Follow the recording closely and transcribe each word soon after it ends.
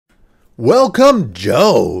Welcome,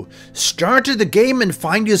 Joe. Started the game and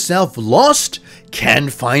find yourself lost?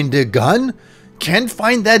 Can't find a gun? Can't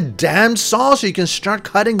find that damn saw so you can start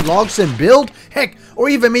cutting logs and build? Heck, or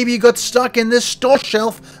even maybe you got stuck in this store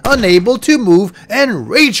shelf, unable to move and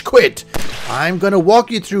rage quit. I'm gonna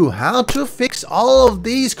walk you through how to fix all of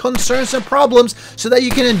these concerns and problems so that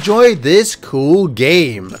you can enjoy this cool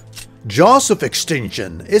game. Jaws of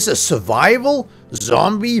Extinction is a survival,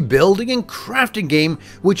 zombie building and crafting game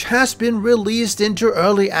which has been released into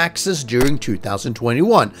early access during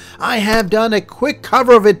 2021. I have done a quick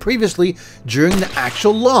cover of it previously during the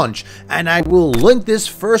actual launch, and I will link this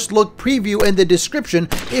first look preview in the description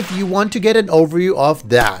if you want to get an overview of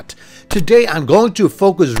that. Today I'm going to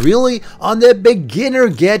focus really on the beginner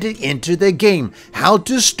getting into the game, how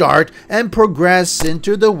to start and progress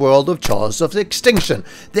into the world of Jaws of Extinction.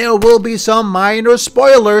 There will be some minor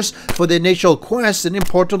spoilers for the initial quests and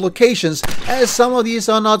important locations, as some of these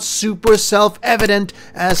are not super self-evident,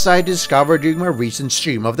 as I discovered during my recent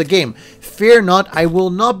stream of the game. Fear not, I will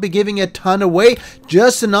not be giving a ton away,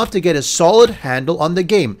 just enough to get a solid handle on the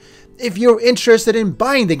game. If you're interested in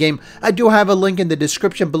buying the game, I do have a link in the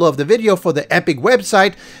description below of the video for the Epic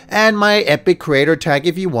website and my Epic creator tag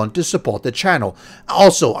if you want to support the channel.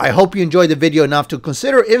 Also, I hope you enjoyed the video enough to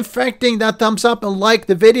consider infecting that thumbs up and like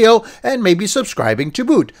the video and maybe subscribing to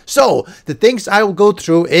boot. So, the things I will go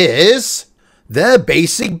through is the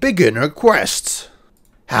basic beginner quests,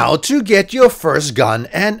 how to get your first gun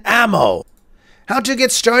and ammo, how to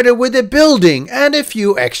get started with the building, and a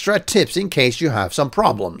few extra tips in case you have some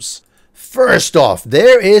problems. First off,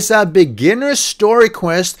 there is a beginner story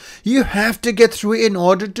quest you have to get through in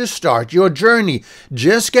order to start your journey.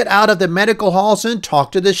 Just get out of the medical halls and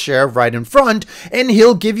talk to the sheriff right in front, and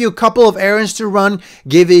he'll give you a couple of errands to run,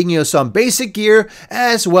 giving you some basic gear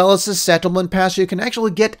as well as a settlement pass so you can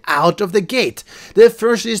actually get out of the gate. The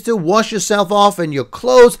first is to wash yourself off in your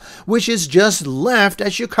clothes, which is just left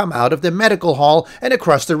as you come out of the medical hall and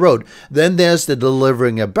across the road. Then there's the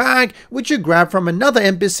delivering a bag, which you grab from another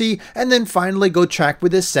NPC, and then finally go check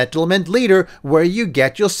with the settlement leader where you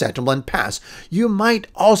get your settlement pass. You might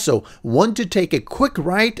also want to take a quick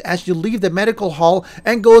right as you leave the medical hall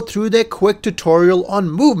and go through the quick tutorial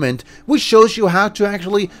on movement, which shows you how to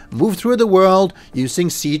actually move through the world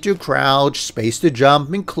using C to crouch, space to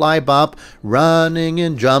jump and climb up, running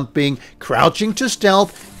and jumping, crouching to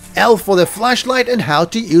stealth, L for the flashlight, and how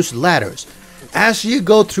to use ladders. As you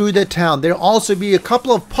go through the town, there'll also be a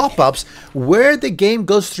couple of pop-ups where the game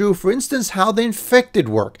goes through, for instance, how the infected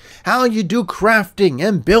work, how you do crafting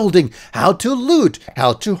and building, how to loot,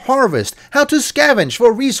 how to harvest, how to scavenge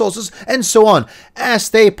for resources, and so on. As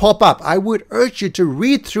they pop up, I would urge you to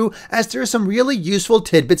read through, as there are some really useful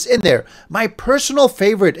tidbits in there. My personal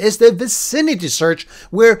favorite is the vicinity search,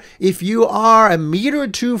 where if you are a meter or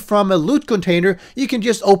two from a loot container, you can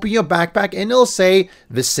just open your backpack and it'll say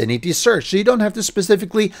vicinity search, so you don't have to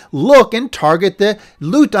specifically look and target the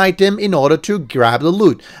loot item in order to grab the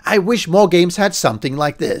loot. I wish more games had something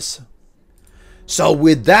like this. So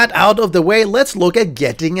with that out of the way, let's look at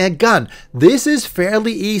getting a gun. This is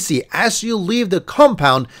fairly easy. As you leave the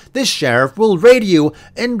compound, the sheriff will radio you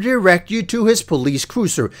and direct you to his police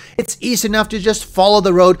cruiser. It's easy enough to just follow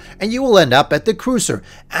the road and you will end up at the cruiser.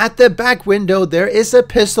 At the back window, there is a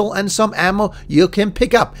pistol and some ammo you can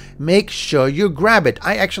pick up. Make sure you grab it.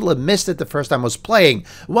 I actually missed it the first time I was playing.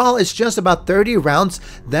 While it's just about 30 rounds,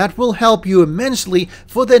 that will help you immensely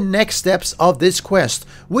for the next steps of this quest,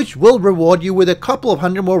 which will reward you with a couple of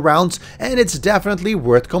hundred more rounds, and it's definitely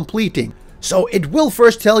worth completing. So it will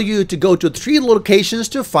first tell you to go to 3 locations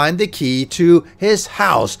to find the key to his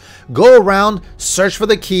house. Go around, search for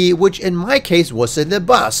the key, which in my case was in the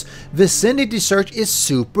bus. Vicinity search is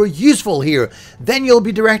super useful here. Then you'll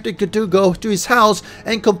be directed to go to his house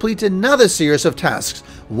and complete another series of tasks.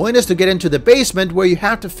 One is to get into the basement where you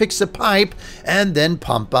have to fix a pipe and then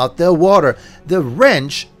pump out the water. The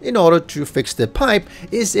wrench, in order to fix the pipe,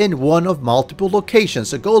 is in one of multiple locations,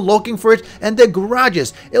 so go looking for it, and the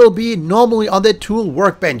garages, it'll be normally on the tool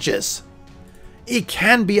workbenches. It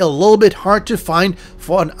can be a little bit hard to find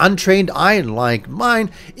for an untrained eye like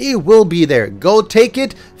mine. It will be there. Go take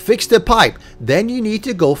it, fix the pipe. Then you need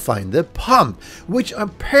to go find the pump, which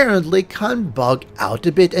apparently can bug out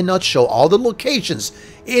a bit and not show all the locations.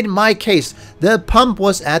 In my case, the pump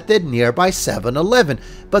was at the nearby 7-Eleven,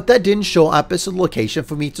 but that didn't show up as a location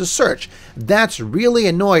for me to search. That's really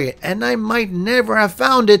annoying, and I might never have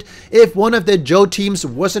found it if one of the Joe teams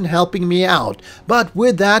wasn't helping me out. But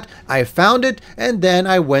with that, I found it, and then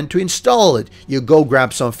I went to install it. You go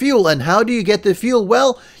grab some fuel. And how do you get the fuel?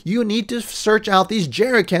 Well, you need to search out these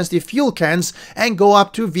jerry cans, the fuel cans, and go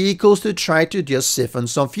up to vehicles to try to just siphon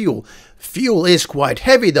some fuel. Fuel is quite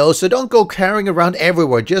heavy though, so don't go carrying around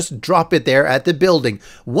everywhere. Just drop it there at the building.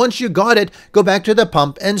 Once you got it, go back to the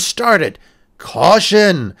pump and start it.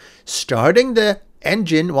 Caution! Starting the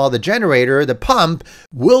engine while the generator, the pump,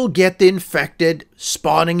 will get the infected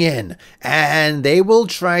spawning in, and they will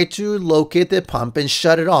try to locate the pump and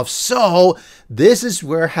shut it off. So this is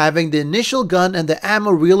where having the initial gun and the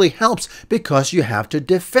ammo really helps, because you have to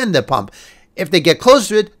defend the pump. If they get close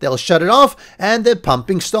to it, they'll shut it off and the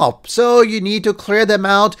pumping stops. So you need to clear them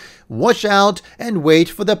out, watch out, and wait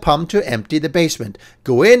for the pump to empty the basement.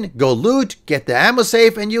 Go in, go loot, get the ammo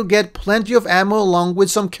safe, and you'll get plenty of ammo along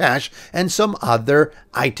with some cash and some other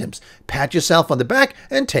items. Pat yourself on the back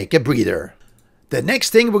and take a breather. The next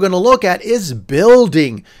thing we're going to look at is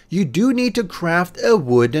building. You do need to craft a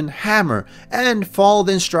wooden hammer and follow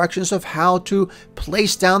the instructions of how to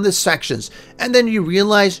place down the sections. And then you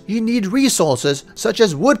realize you need resources such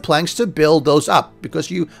as wood planks to build those up,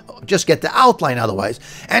 because you just get the outline otherwise.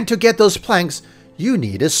 And to get those planks, you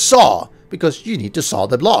need a saw, because you need to saw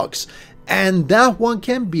the logs. And that one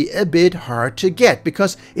can be a bit hard to get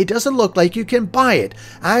because it doesn't look like you can buy it.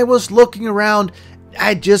 I was looking around,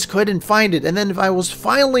 I just couldn't find it, and then I was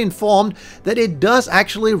finally informed that it does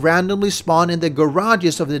actually randomly spawn in the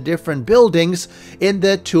garages of the different buildings in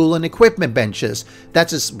the tool and equipment benches.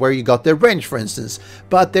 That's where you got the wrench, for instance.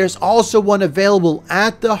 But there's also one available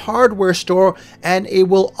at the hardware store, and it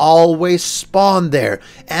will always spawn there.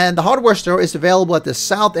 And the hardware store is available at the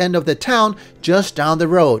south end of the town, just down the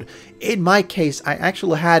road. In my case, I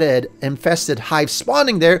actually had an infested hive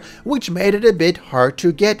spawning there, which made it a bit hard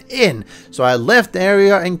to get in. So I left the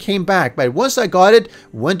area and came back. But once I got it,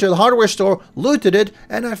 went to the hardware store, looted it,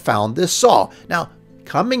 and I found this saw. Now,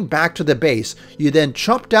 coming back to the base, you then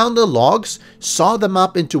chop down the logs, saw them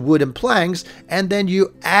up into wooden planks, and then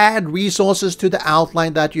you add resources to the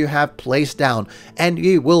outline that you have placed down, and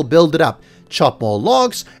you will build it up. Chop more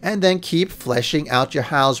logs, and then keep fleshing out your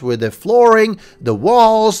house with the flooring, the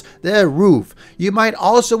walls, the roof. You might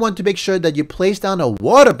also want to make sure that you place down a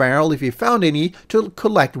water barrel, if you found any, to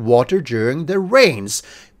collect water during the rains.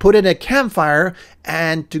 Put in a campfire,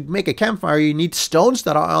 and to make a campfire you need stones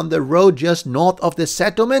that are on the road just north of the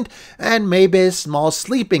settlement, and maybe a small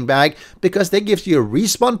sleeping bag, because that gives you a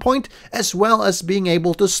respawn point as well as being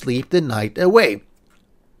able to sleep the night away.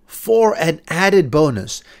 For an added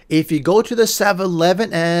bonus, if you go to the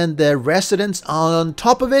 7-Eleven and the residence on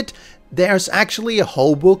top of it, there's actually a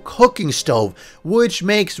hobo cooking stove, which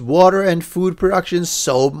makes water and food production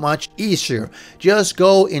so much easier. Just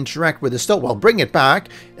go interact with the stove, well, bring it back,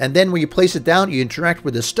 and then when you place it down, you interact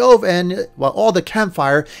with the stove and, well, all the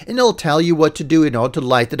campfire, and it'll tell you what to do in order to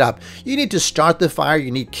light it up. You need to start the fire,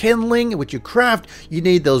 you need kindling, which you craft, you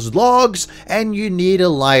need those logs, and you need a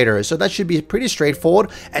lighter. So that should be pretty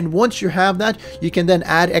straightforward, and once you have that, you can then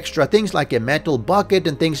add extra things like a metal bucket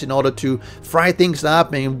and things in order to fry things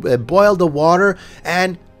up and boil the water.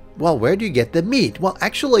 And, well, where do you get the meat? Well,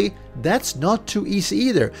 actually, that's not too easy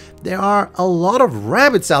either. There are a lot of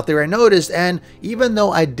rabbits out there, I noticed, and even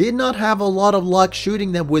though I did not have a lot of luck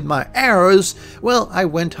shooting them with my arrows, well, I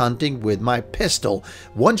went hunting with my pistol.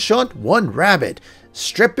 One shot, one rabbit.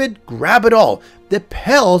 Strip it, grab it all. The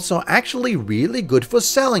pelts are actually really good for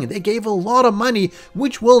selling. They gave a lot of money,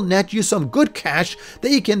 which will net you some good cash that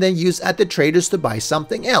you can then use at the traders to buy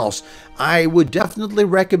something else. I would definitely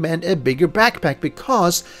recommend a bigger backpack,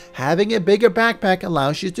 because having a bigger backpack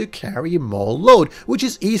allows you to carry more load, which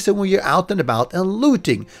is easier when you're out and about and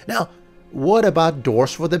looting. Now, what about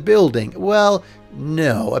doors for the building? Well,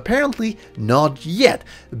 no, apparently not yet.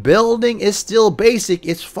 Building is still basic,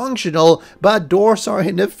 it's functional, but doors are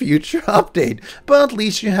in a future update. But at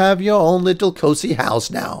least you have your own little cozy house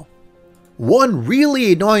now. One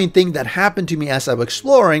really annoying thing that happened to me as I was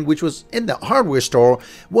exploring, which was in the hardware store,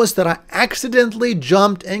 was that I accidentally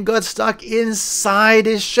jumped and got stuck inside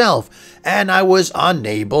a shelf, and I was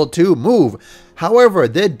unable to move. However,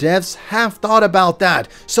 the devs have thought about that.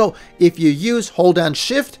 So if you hold down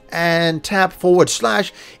shift and tap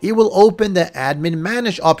 /, it will open the admin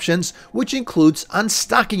manage options, which includes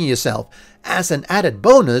unstucking yourself. As an added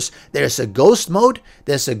bonus, there's a ghost mode,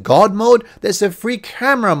 there's a god mode, there's a free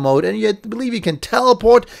camera mode, and I believe you can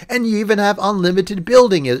teleport, and you even have unlimited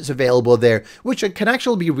building is available there, which can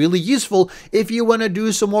actually be really useful if you want to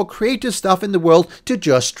do some more creative stuff in the world to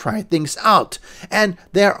just try things out. And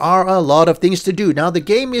there are a lot of things to do. Now, the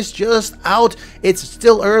game is just out, it's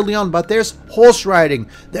still early on, but there's horse riding,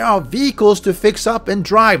 there are vehicles to fix up and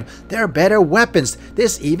drive, there are better weapons,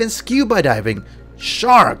 there's even scuba diving.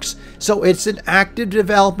 sharks. So it's in active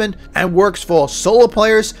development and works for solo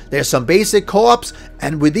players. There's some basic co-ops,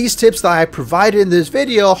 and with these tips that I provided in this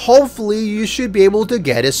video, hopefully you should be able to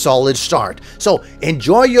get a solid start. So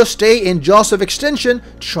enjoy your stay in Jaws of Extinction.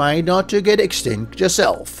 Try not to get extinct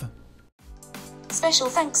yourself. Special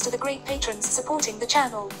thanks to the great patrons supporting the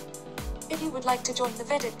channel. If you would like to join the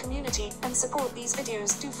Vedui community and support these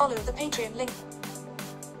videos, do follow the Patreon link.